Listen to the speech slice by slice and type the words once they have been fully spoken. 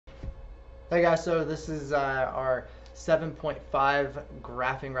Hey guys, so this is our 7.5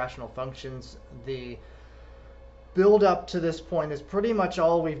 graphing rational functions. The build up to this point is pretty much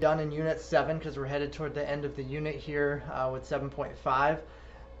all we've done in Unit 7 because we're headed toward the end of the unit here with 7.5.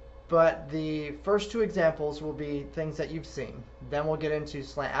 But the first two examples will be things that you've seen. Then we'll get into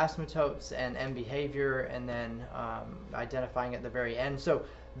slant asymptotes and end behavior, and then identifying at the very end. So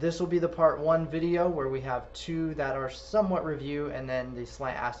this will be the part 1 video where we have two that are somewhat review, and then the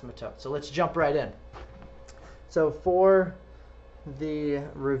slant asymptote. So let's jump right in. So for the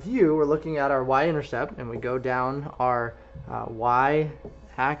review, we're looking at our y-intercept, and we go down our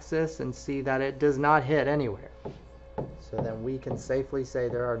y-axis and see that it does not hit anywhere. So then we can safely say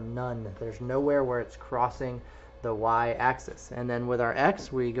there are none. There's nowhere where it's crossing the y-axis. And then with our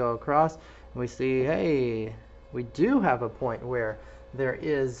x, we go across and we see, hey, we do have a point where there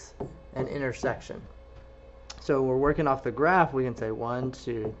is an intersection. So we're working off the graph. We can say 1,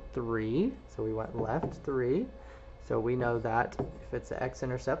 2, 3. So we went left 3. So we know that if it's an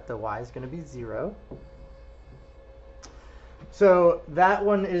x-intercept, the y is going to be 0. So that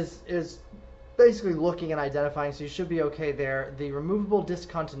one is basically looking and identifying, so you should be okay there. The removable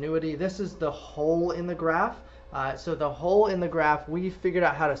discontinuity, this is the hole in the graph. So the hole in the graph, we figured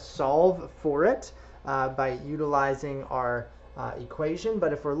out how to solve for it by utilizing our equation.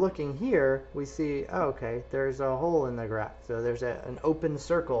 But if we're looking here, we see, oh, okay, there's a hole in the graph. So there's an open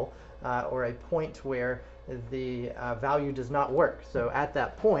circle or a point where the value does not work. So at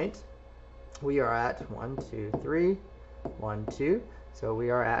that point, we are at 1, 2, 3, 1, 2. So we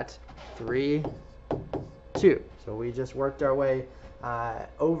are at 3, 2. So we just worked our way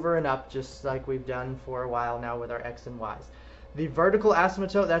over and up, just like we've done for a while now with our x and y's. The vertical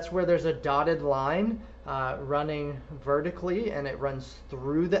asymptote, that's where there's a dotted line running vertically, and it runs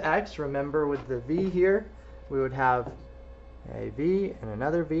through the x. Remember, with the v here, we would have a v and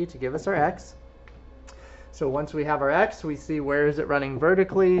another v to give us our x. So once we have our x, we see where is it running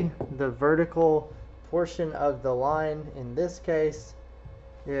vertically. The vertical portion of the line in this case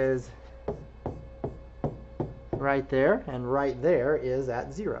is right there, and right there is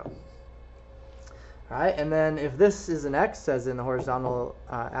at 0. All right, and then if this is an x, as in the horizontal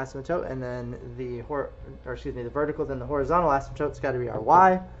asymptote, and then the vertical, then the horizontal asymptote's got to be our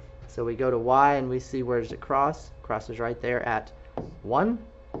y. So we go to y, and we see where does it cross? Crosses right there at 1.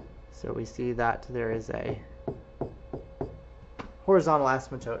 So we see that there is a horizontal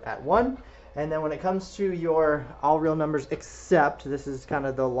asymptote at 1. And then when it comes to your all real numbers except, this is kind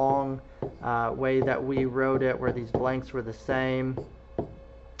of the long way that we wrote it, where these blanks were the same,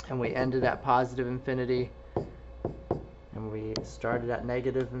 and we ended at positive infinity, and we started at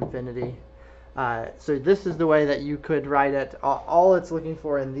negative infinity. So this is the way that you could write it. All it's looking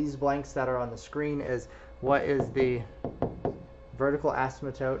for in these blanks that are on the screen is what is the vertical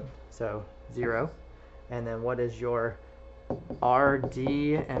asymptote, so 0, and then what is your RD,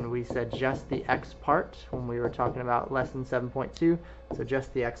 and we said just the x part when we were talking about lesson 7.2, so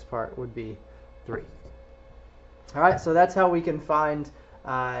just the x part would be 3. All right, so that's how we can find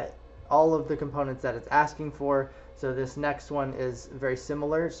all of the components that it's asking for. So this next one is very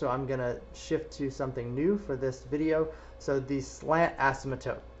similar, so I'm going to shift to something new for this video. So the slant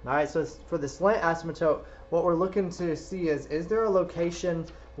asymptote. All right, so for the slant asymptote, what we're looking to see is there a location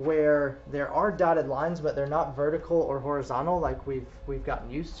where there are dotted lines, but they're not vertical or horizontal like we've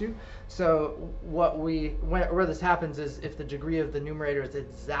gotten used to. So where this happens is if the degree of the numerator is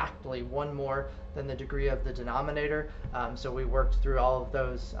exactly 1 more than the degree of the denominator. So we worked through all of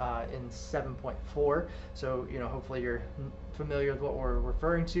those in 7.4. So hopefully you're familiar with what we're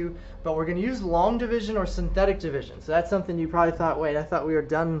referring to. But we're going to use long division or synthetic division. So that's something you probably thought, wait, I thought we were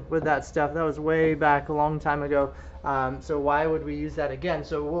done with that stuff. That was way back a long time ago. So why would we use that again?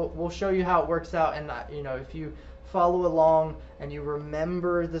 So we'll show you how it works out, and if you follow along and you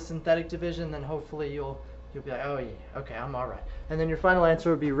remember the synthetic division, then hopefully you'll be like, oh yeah, okay, I'm all right. And then your final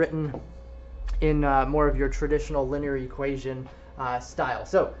answer would be written in more of your traditional linear equation style.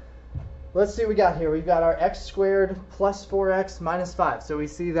 So let's see what we got here. We've got our x squared plus 4x minus 5. So we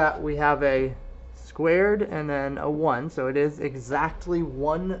see that we have a squared and then a 1, so it is exactly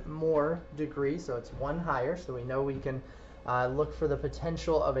 1 more degree, so it's 1 higher, so we know we can look for the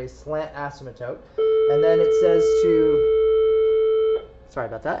potential of a slant asymptote. And then it says to, sorry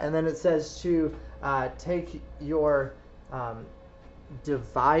about that, and then it says to take your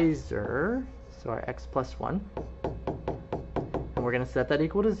divisor, so our x plus 1, and we're going to set that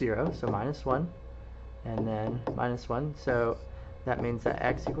equal to 0, so minus 1, and then minus 1, so that means that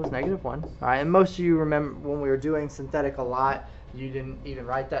x equals negative 1. All right, and most of you remember when we were doing synthetic a lot, you didn't even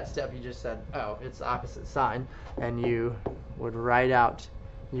write that step. You just said, oh, it's the opposite sign. And you would write out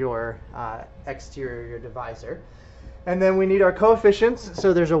your exterior, your divisor. And then we need our coefficients.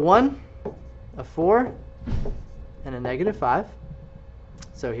 So there's a 1, a 4, and a -5.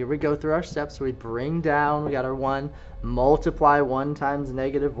 So here we go through our steps. We bring down, we got our 1, multiply 1 times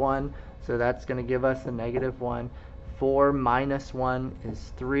 -1. So that's going to give us a -1. 4 minus 1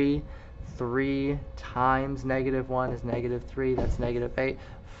 is 3. 3 times -1 is -3. That's -8.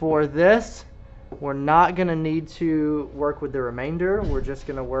 For this, we're not going to need to work with the remainder. We're just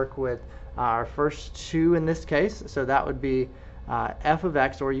going to work with our first 2 in this case. So that would be f of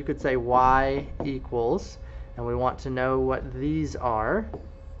x, or you could say y equals, and we want to know what these are,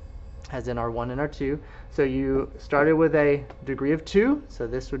 as in our 1 and our 2. So you started with a degree of 2, so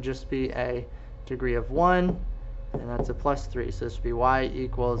this would just be a degree of 1, and that's a plus 3. So this would be y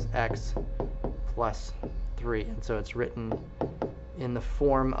equals x plus 3. And so it's written in the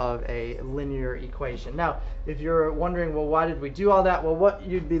form of a linear equation. Now, if you're wondering, well, why did we do all that? Well, what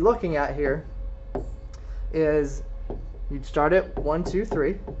you'd be looking at here is you'd start at 1, 2,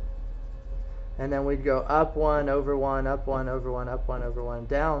 3, and then we'd go up 1, over 1, up 1, over 1, up 1, over 1,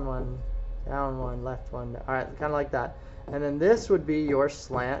 down 1, down 1, left 1. All right, kind of like that. And then this would be your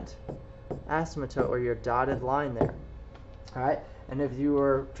slant asymptote, or your dotted line there. All right, and if you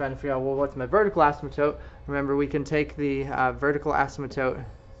were trying to figure out, well, what's my vertical asymptote? Remember, we can take the vertical asymptote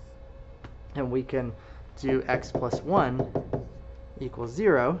and we can do x plus 1 equals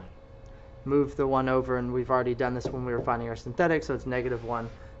 0. Move the 1 over, and we've already done this when we were finding our synthetic, so it's -1.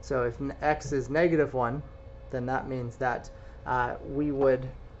 So if x is -1, then that means that we would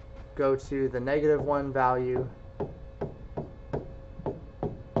go to the -1 value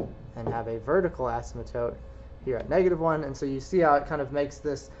and have a vertical asymptote here at -1. And so you see how it kind of makes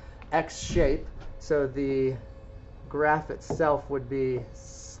this X shape. So the graph itself would be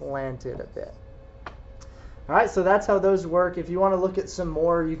slanted a bit. All right, so that's how those work. If you want to look at some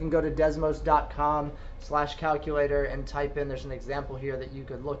more, you can go to desmos.com/calculator and type in. There's an example here that you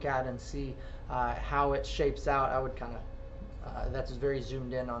could look at and see how it shapes out. I would kind of that's very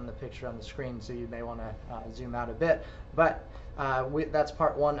zoomed in on the picture on the screen, so you may want to zoom out a bit. But that's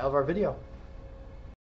part 1 of our video.